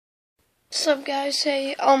What's up, guys?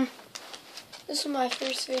 Hey, this is my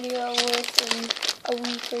first video worth in a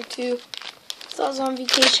week or two. So I was on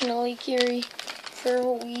vacation at Lake Erie for a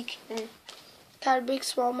whole week and got a big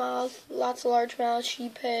smallmouth, lots of largemouth,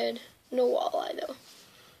 sheephead, no walleye though.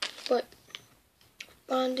 But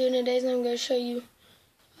what I'm doing today is I'm going to show you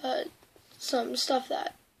some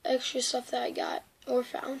extra stuff that I got or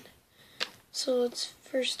found. So let's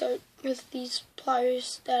first start with these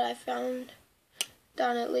pliers that I found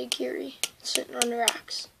down at Lake Erie, sitting on the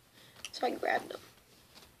rocks. So I grabbed them.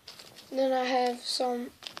 Then I have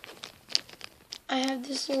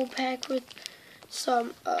this little pack with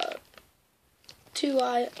some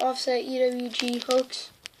 2-eye offset EWG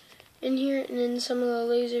hooks in here, and then some of the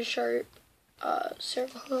laser sharp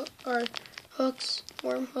circle hook or hooks,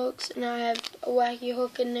 worm hooks, and I have a wacky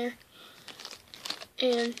hook in there.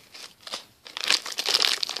 And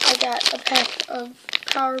I got a pack of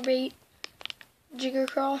power bait jigger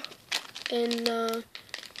crawl and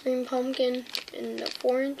green pumpkin and a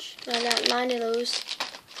 4-inch. I got 9 of those.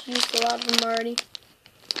 Used a lot of them already.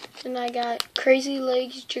 And I got crazy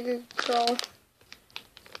legs jigger crawl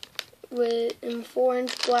with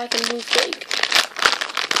 4-inch black and blue flake.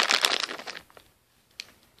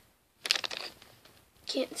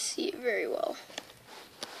 Can't see it very well.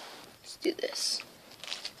 Let's do this.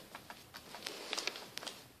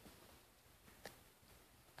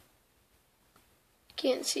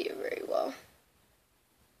 Can't see it very well,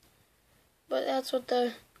 but that's what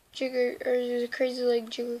the crazy leg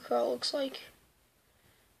jigger crawl looks like.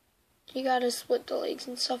 You gotta split the legs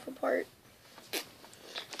and stuff apart,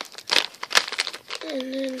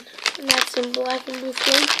 and then that's in black and blue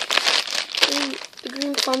flake. And the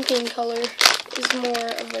green pumpkin color is more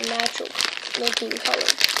of a natural looking color.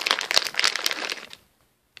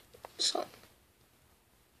 So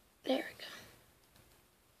there we go.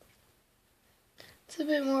 It's a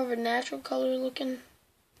bit more of a natural color looking.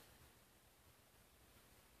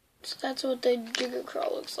 So that's what the jigger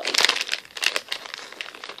crawl looks like.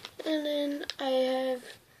 And then I have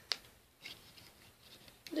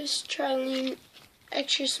this Trilene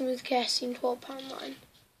extra smooth casting 12-pound line.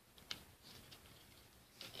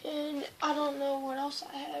 And I don't know what else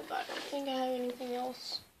I have. I don't think I have anything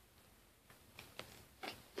else.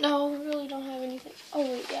 No, I really don't have anything. Oh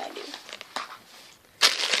wait, yeah I do.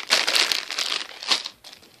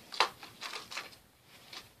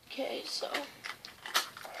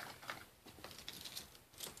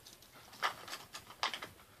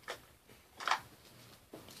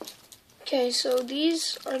 Okay, so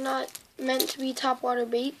these are not meant to be topwater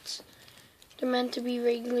baits. They're meant to be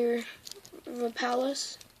regular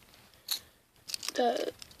Rapalas.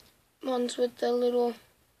 The ones with the little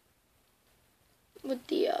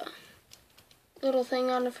thing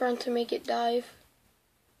on the front to make it dive.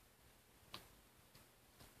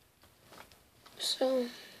 So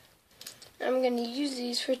I'm going to use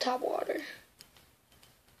these for top water.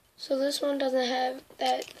 So this one doesn't have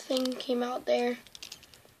that thing came out there,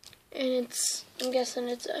 and I'm guessing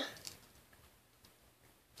I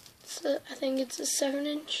think it's a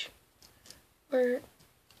 7-inch or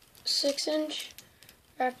 6-inch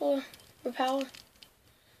Rapala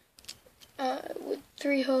with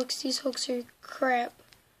 3 hooks. These hooks are crap.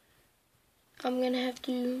 I'm going to have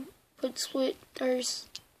to put split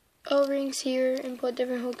O-rings here and put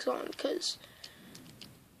different hooks on because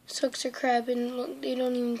these hooks are crap and look, they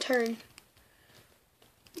don't even turn.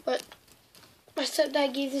 But my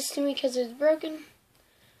stepdad gave this to me because it's broken.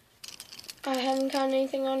 I haven't gotten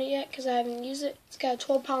anything on it yet because I haven't used it. It's got a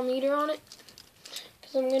 12-pound leader on it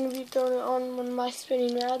because I'm going to be throwing it on one of my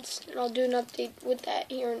spinning rods, and I'll do an update with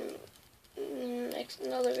that here in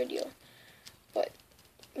another video. But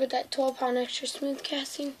with that 12-pound extra smooth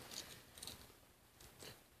casting.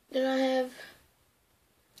 Then I have,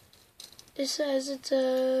 it says it's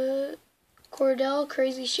a Cordell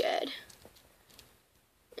Crazy Shad.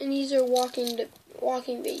 And these are walking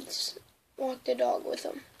baits. Walk the dog with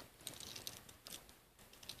them.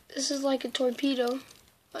 This is like a torpedo,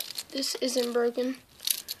 but this isn't broken.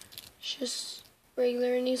 It's just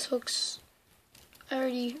regular, and these hooks, I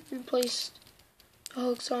already replaced the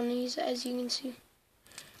hooks on these, as you can see.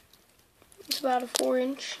 It's about a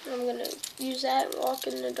 4-inch. I'm going to use that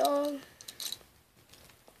walking the dog.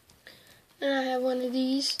 Then I have one of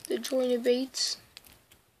these, the jointed baits.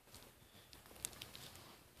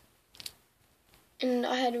 And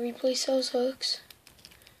I had to replace those hooks.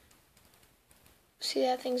 See,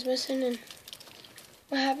 that thing's missing, and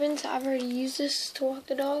what happens, I've already used this to walk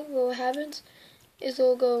the dog, but what happens is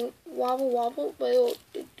it'll go wobble wobble, but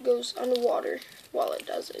it goes underwater while it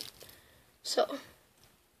does it. So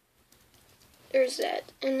there's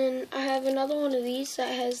that. And then I have another one of these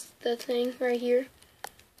that has the thing right here.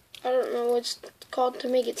 I don't know what it's called to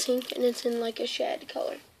make it sink, and it's in like a shad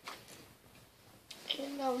color.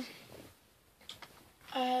 And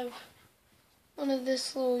I have one of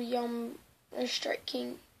this little Strike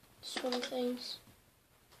King swim things.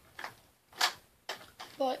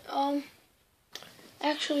 But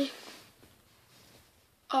actually,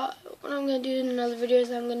 what I'm gonna do in another video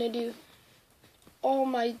is I'm gonna do all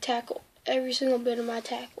my tackle, every single bit of my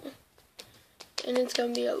tackle, and it's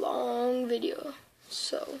gonna be a long video,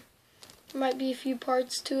 so there might be a few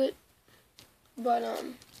parts to it, but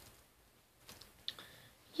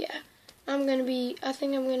yeah, I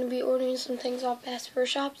think I'm gonna be ordering some things off Bass Pro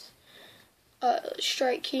Shops.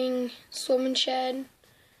 Strike King swimming shad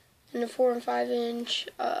in the 4 and 5 inch,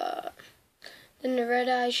 then the red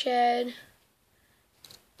eye shad,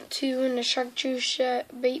 2 in the chartreuse shad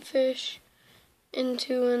bait fish, and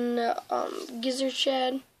 2 in the gizzard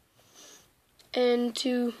shad, and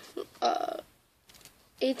 2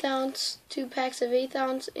 1/8 ounce, 2 packs of 1/8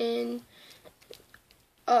 ounce, and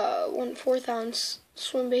 1 4/4 ounce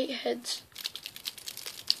swim bait heads.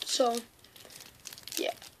 So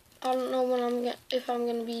yeah, I don't know when if I'm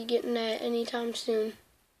gonna be getting that anytime soon.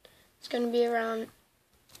 It's gonna be around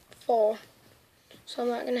fall, so I'm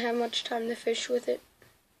not gonna have much time to fish with it.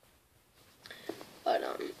 But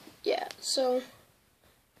yeah, so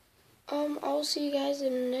I'll see you guys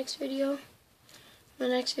in the next video. My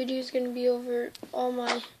next video is gonna be over all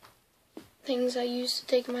my things I use to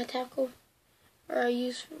take my tackle, or I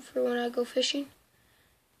use for when I go fishing.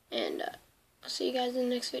 And I'll see you guys in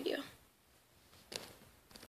the next video.